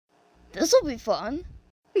This'll be fun.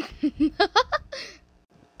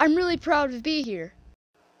 I'm really proud to be here.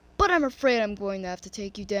 But I'm afraid I'm going to have to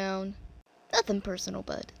take you down. Nothing personal,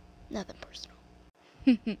 bud. Nothing personal.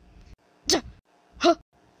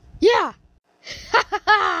 Yeah! Ha ha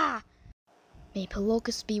ha! May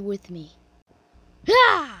Pelocus be with me.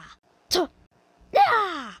 Ah!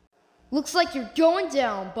 Ah! Looks like you're going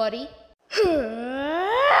down, buddy.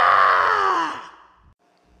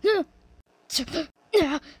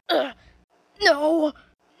 No!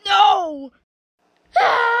 No!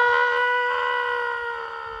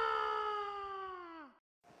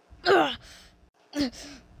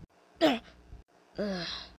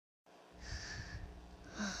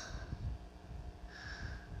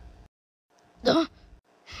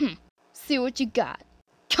 See what you got.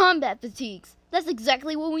 Combat fatigues. That's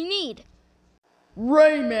exactly what we need.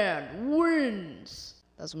 Rayman wins.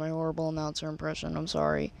 That's my horrible announcer impression. I'm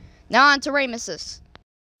sorry. Now on to Raymesis.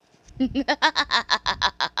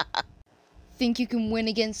 Think you can win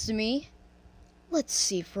against me? Let's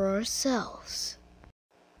see for ourselves.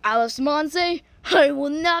 Alice Monse, I will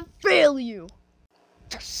not fail you.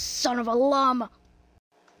 The son of a llama.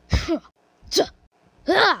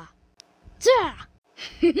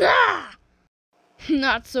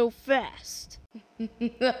 Not so fast.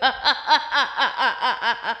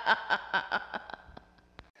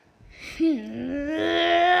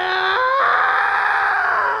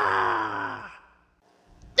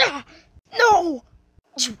 No!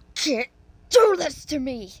 You can't do this to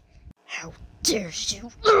me! How dare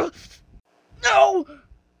you! No!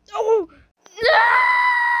 No!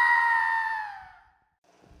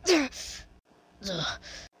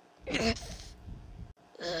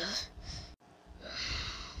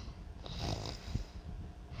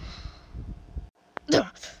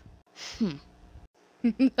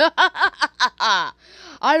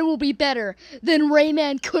 I will be better than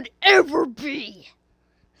Rayman could ever be!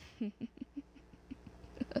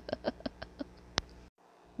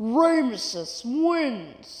 Raymesis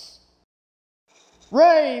wins!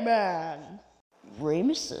 Rayman!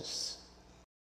 Raymesis.